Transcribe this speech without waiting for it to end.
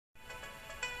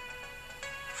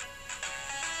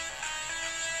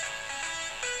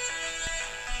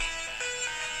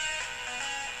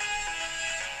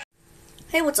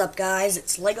Hey, what's up guys?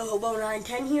 It's Lego Hobo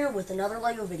 910 here with another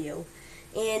Lego video.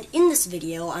 And in this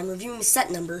video, I'm reviewing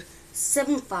set number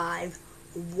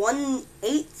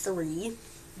 75183,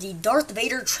 the Darth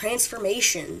Vader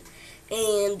transformation.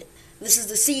 And this is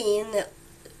the scene that,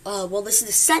 this is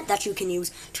the set that you can use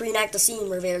to reenact the scene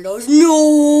where Vader goes, "No!"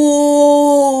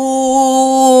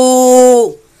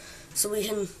 So we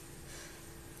can...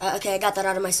 okay, I got that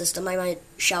out of my system. I might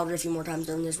shout it a few more times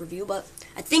during this review, but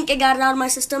I think I got it out of my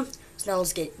system. So now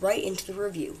let's get right into the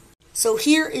review. So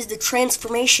here is the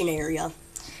transformation area.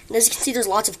 And as you can see, there's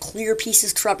lots of clear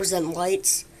pieces to represent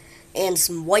lights, and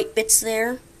some white bits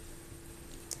there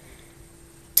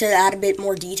to add a bit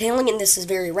more detailing, and this is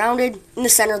very rounded. In the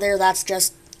center there, that's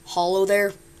just hollow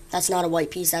there. That's not a white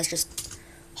piece, that's just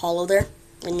hollow there,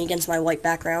 leaning against my white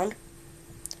background.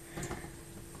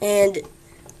 And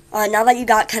now that you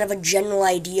got kind of a general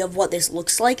idea of what this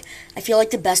looks like, I feel like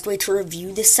the best way to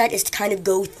review this set is to kind of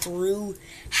go through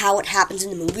how it happens in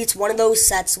the movie. It's one of those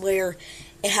sets where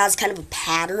it has kind of a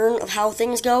pattern of how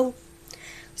things go.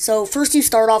 So first you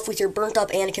start off with your burnt up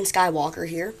Anakin Skywalker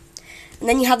here. And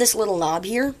then you have this little knob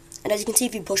here. And as you can see,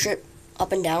 if you push it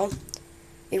up and down,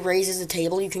 it raises the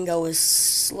table. You can go as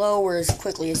slow or as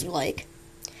quickly as you like.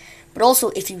 But also,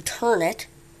 if you turn it,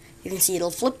 you can see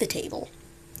it'll flip the table.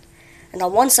 And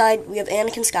on one side, we have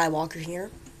Anakin Skywalker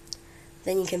here.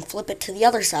 Then you can flip it to the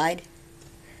other side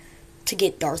to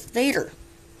get Darth Vader.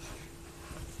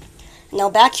 Now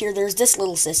back here, there's this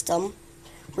little system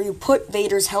where you put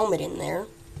Vader's helmet in there.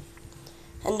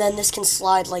 And then this can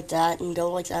slide like that and go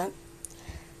like that.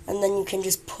 And then you can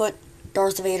just put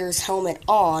Darth Vader's helmet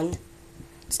on.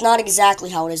 It's not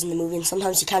exactly how it is in the movie, and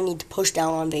sometimes you kind of need to push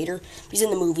down on Vader. Because in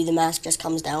the movie, the mask just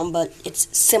comes down, but it's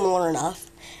similar enough.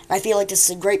 I feel like this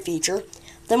is a great feature.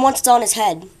 Then once it's on his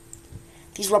head,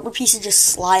 these rubber pieces just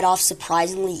slide off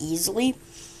surprisingly easily.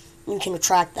 You can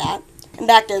retract that. And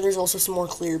back there, there's also some more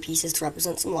clear pieces to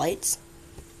represent some lights.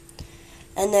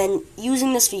 And then,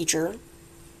 using this feature,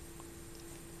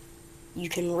 you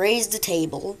can raise the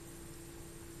table.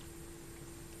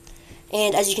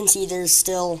 And as you can see, there's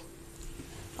still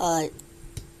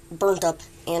burnt up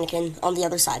Anakin on the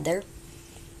other side there.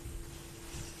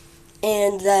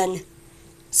 And then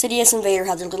Sidious and Vader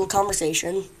have their little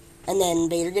conversation, and then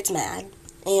Vader gets mad,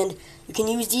 and you can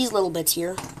use these little bits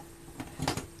here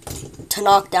to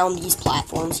knock down these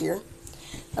platforms here.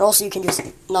 And also you can just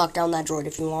knock down that droid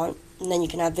if you want, and then you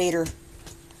can have Vader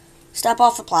step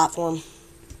off the platform,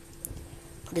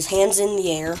 put his hands in the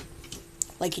air,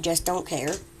 like he just don't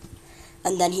care,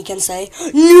 and then he can say,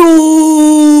 "No!"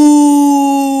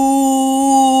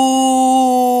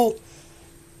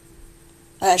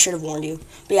 I should have warned you,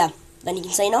 but yeah. Then he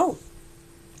can say no.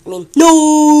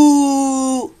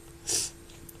 No!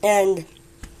 And,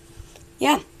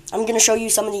 yeah, I'm going to show you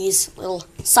some of these little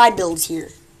side builds here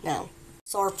now.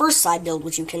 So our first side build,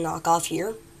 which you can knock off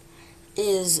here,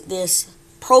 is this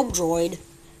probe droid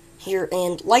here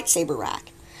and lightsaber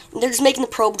rack. And they're just making the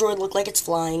probe droid look like it's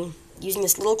flying, using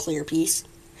this little clear piece.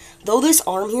 Though this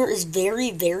arm here is very,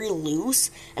 very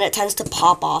loose, and it tends to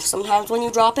pop off sometimes when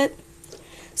you drop it.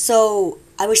 So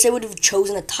I wish they would have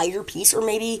chosen a tighter piece, or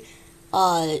maybe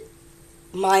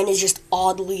mine is just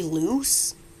oddly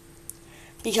loose,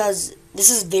 because this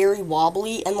is very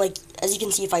wobbly, and like as you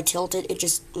can see, if I tilt it, it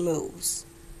just moves.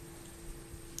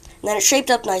 And then it's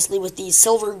shaped up nicely with these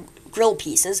silver grill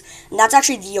pieces, and that's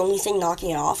actually the only thing knocking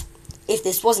it off. If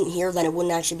this wasn't here, then it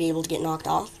wouldn't actually be able to get knocked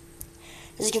off.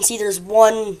 As you can see, there's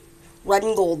one red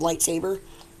and gold lightsaber,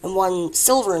 and one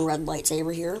silver and red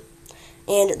lightsaber here.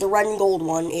 And the red and gold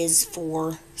one is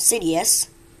for Sidious,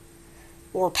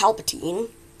 or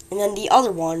Palpatine, and then the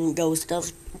other one goes to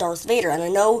Darth Vader. And I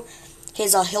know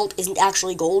his hilt isn't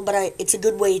actually gold, but it's a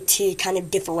good way to kind of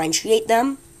differentiate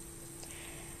them.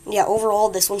 And yeah, overall,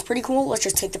 this one's pretty cool. Let's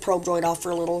just take the probe droid off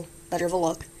for a little better of a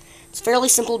look. It's a fairly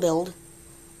simple build,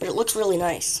 but it looks really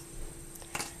nice.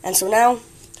 And so now,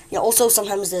 yeah, also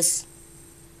sometimes this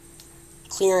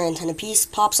clear antenna piece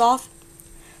pops off.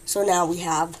 So now we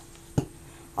have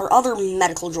our other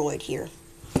medical droid here.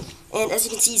 And as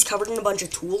you can see, he's covered in a bunch of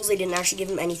tools. They didn't actually give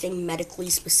him anything medically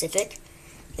specific.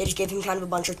 They just gave him kind of a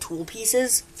bunch of tool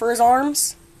pieces for his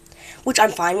arms, which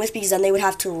I'm fine with, because then they would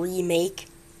have to remake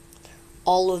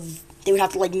they would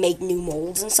have to like make new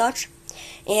molds and such.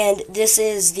 And this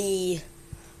is the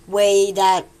way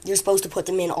that you're supposed to put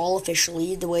them in all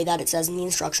officially, the way that it says in the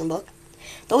instruction book.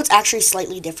 Though it's actually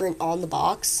slightly different on the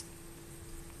box.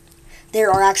 There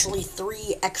are actually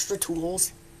 3 extra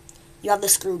tools. You have the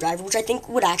screwdriver, which I think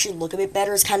would actually look a bit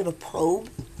better as kind of a probe.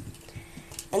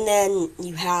 And then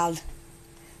you have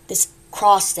this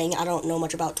cross thing. I don't know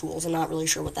much about tools. I'm not really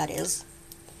sure what that is.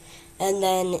 And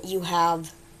then you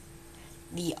have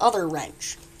the other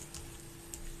wrench.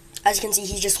 As you can see,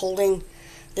 he's just holding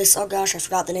this, oh gosh, I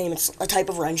forgot the name. It's a type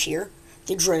of wrench here.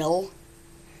 The drill,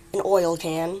 an oil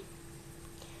can,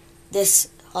 this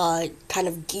kind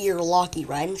of gear locky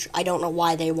wrench. I don't know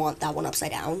why they want that one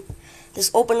upside down.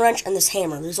 This open wrench and this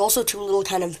hammer. There's also two little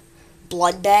kind of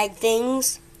blood bag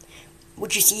things,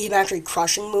 which you see him actually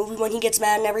crushing the movie when he gets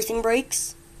mad and everything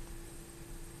breaks.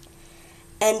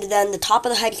 And then the top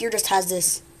of the head here just has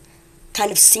this kind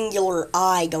of singular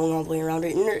eye going all the way around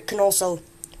it, and it can also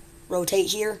rotate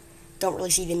here. Don't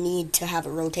really see the need to have it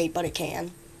rotate, but it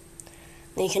can.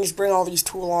 Then you can just bring all these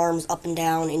tool arms up and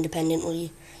down independently.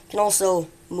 You can also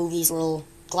move these little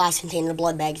glass container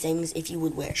blood bag things if you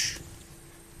would wish.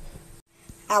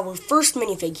 Our first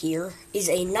minifig here is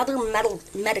another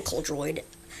medical droid,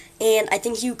 and I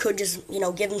think you could just,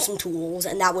 give him some tools,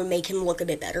 and that would make him look a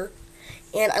bit better.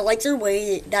 And I like their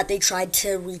way that they tried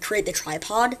to recreate the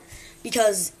tripod,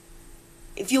 because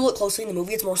if you look closely in the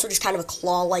movie, it's more so just kind of a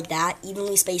claw like that,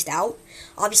 evenly spaced out.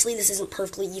 Obviously, this isn't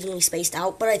perfectly evenly spaced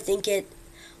out, but I think it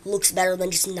looks better than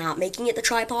just not making it the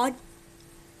tripod.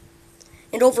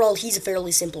 And overall, he's a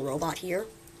fairly simple robot here.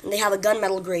 And they have a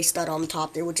gunmetal gray stud on the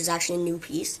top there, which is actually a new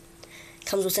piece.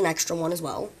 Comes with an extra one as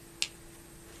well.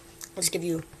 I'll just give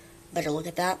you a better look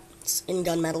at that. It's in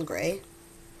gunmetal gray.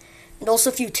 And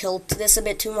also, if you tilt this a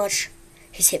bit too much,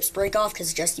 his hips break off because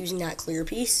it's just using that clear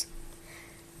piece.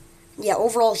 Yeah,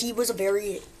 overall, he was a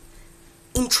very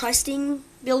interesting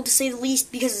build, to say the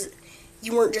least, because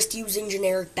you weren't just using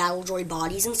generic battle droid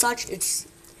bodies and such. It's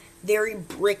very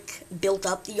brick built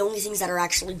up. The only things that are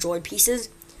actually droid pieces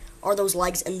are those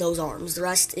legs and those arms. The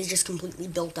rest is just completely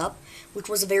built up, which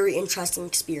was a very interesting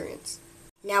experience.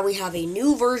 Now we have a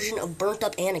new version of Burnt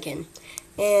Up Anakin,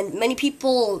 and many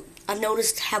people, I've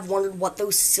noticed, have wondered what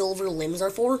those silver limbs are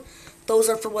for. Those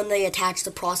are for when they attach the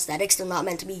prosthetics. They're not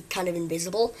meant to be kind of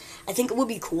invisible. I think it would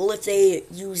be cool if they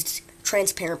used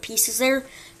transparent pieces there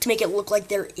to make it look like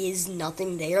there is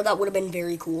nothing there. That would have been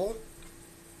very cool.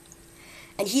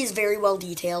 And he is very well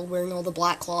detailed, wearing all the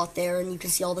black cloth there, and you can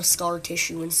see all the scar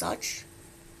tissue and such.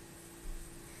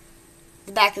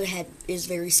 The back of the head is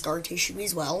very scar tissue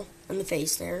as well, and the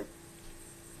face there.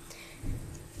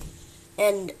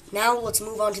 And now let's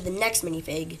move on to the next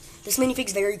minifig. This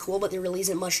minifig's very cool, but there really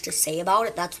isn't much to say about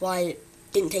it. That's why it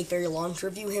didn't take very long to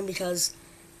review him, because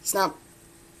it's not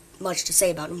much to say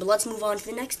about him. But let's move on to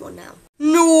the next one now.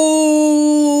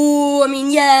 No! I mean,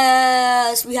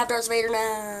 yes! We have Darth Vader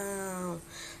now!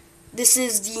 This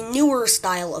is the newer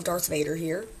style of Darth Vader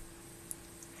here.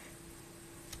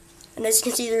 And as you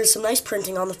can see, there's some nice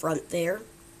printing on the front there.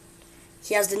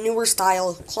 He has the newer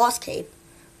style cloth cape,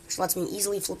 which lets me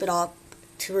easily flip it up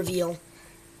to reveal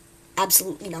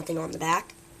absolutely nothing on the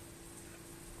back,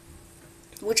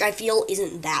 which I feel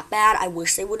isn't that bad. I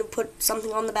wish they would have put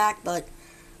something on the back, but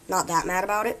not that mad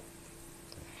about it.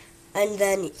 And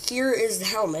then here is the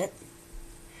helmet,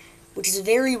 which is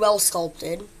very well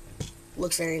sculpted.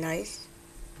 Looks very nice.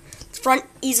 The front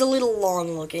is a little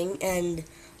long looking, and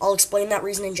I'll explain that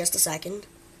reason in just a second.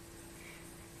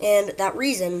 And that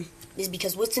reason is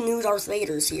because with the new Darth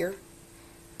Vaders here,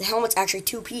 the helmet's actually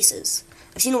two pieces.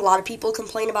 I've seen a lot of people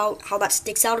complain about how that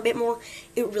sticks out a bit more.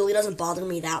 It really doesn't bother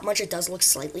me that much. It does look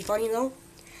slightly funny though.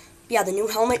 But yeah, the new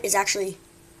helmet is actually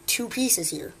two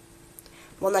pieces here.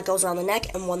 One that goes around the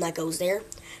neck and one that goes there,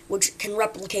 which can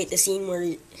replicate the scene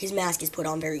where his mask is put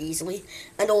on very easily.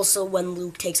 And also when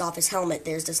Luke takes off his helmet,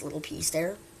 there's this little piece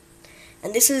there.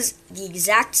 And this is the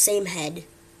exact same head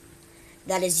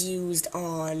that is used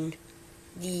on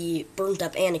the Burnt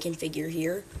Up Anakin figure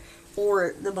here.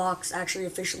 Or the box actually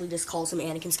officially just calls him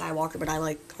Anakin Skywalker, but I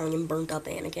like calling him Burnt Up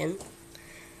Anakin.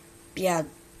 But yeah,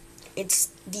 it's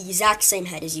the exact same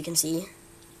head as you can see.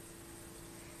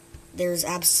 There's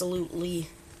absolutely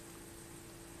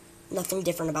nothing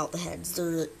different about the heads.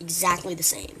 They're exactly the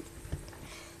same.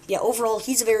 But yeah, overall,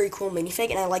 he's a very cool minifig,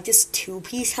 and I like this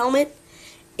two-piece helmet.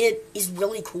 It is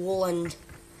really cool, and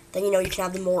then, you can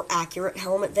have the more accurate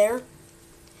helmet there.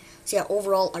 So yeah,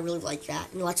 overall, I really like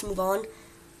that. And let's move on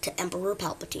to Emperor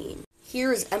Palpatine.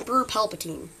 Here is Emperor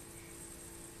Palpatine.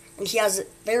 And he has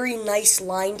very nice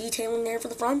line detailing there for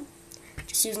the front.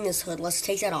 Just using this hood. Let's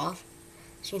take that off,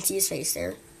 so you can see his face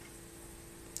there.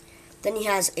 Then he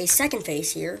has a second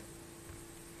face here,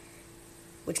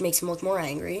 which makes him look more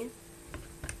angry.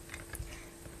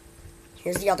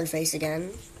 Here's the other face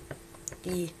again.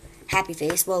 The happy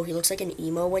face. Whoa, he looks like an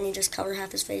emo when you just cover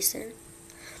half his face there.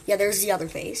 Yeah, there's the other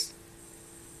face.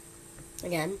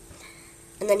 Again.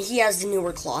 And then he has the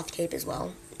newer cloth cape as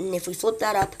well. And if we flip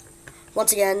that up,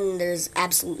 once again, there's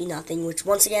absolutely nothing, which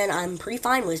once again, I'm pretty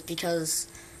fine with because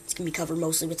It's going to be covered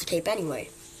mostly with the tape anyway.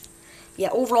 Yeah,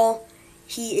 overall,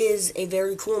 he is a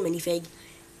very cool minifig,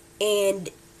 and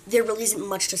there really isn't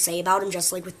much to say about him,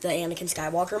 just like with the Anakin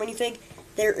Skywalker minifig.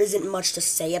 There isn't much to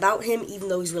say about him, even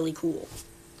though he's really cool.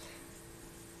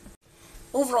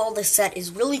 Overall, this set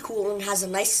is really cool and has a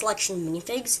nice selection of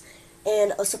minifigs,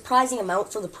 and a surprising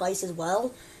amount for the price as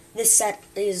well. This set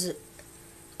is,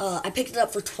 I picked it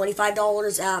up for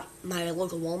 $25 at my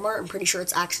local Walmart. I'm pretty sure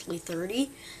it's actually $30.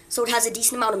 So it has a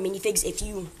decent amount of minifigs if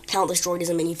you count this droid as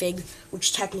a minifig,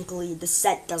 which technically the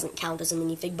set doesn't count as a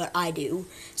minifig, but I do.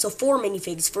 So 4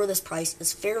 minifigs for this price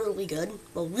is fairly good,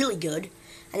 well, really good,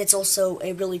 and it's also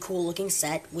a really cool looking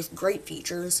set with great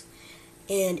features,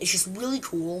 and it's just really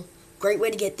cool. Great way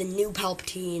to get the new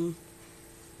Palpatine,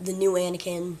 the new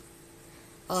Anakin,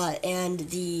 and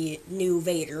the new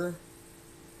Vader,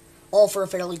 all for a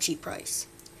fairly cheap price.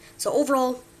 So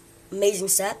overall, amazing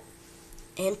set,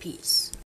 and peace.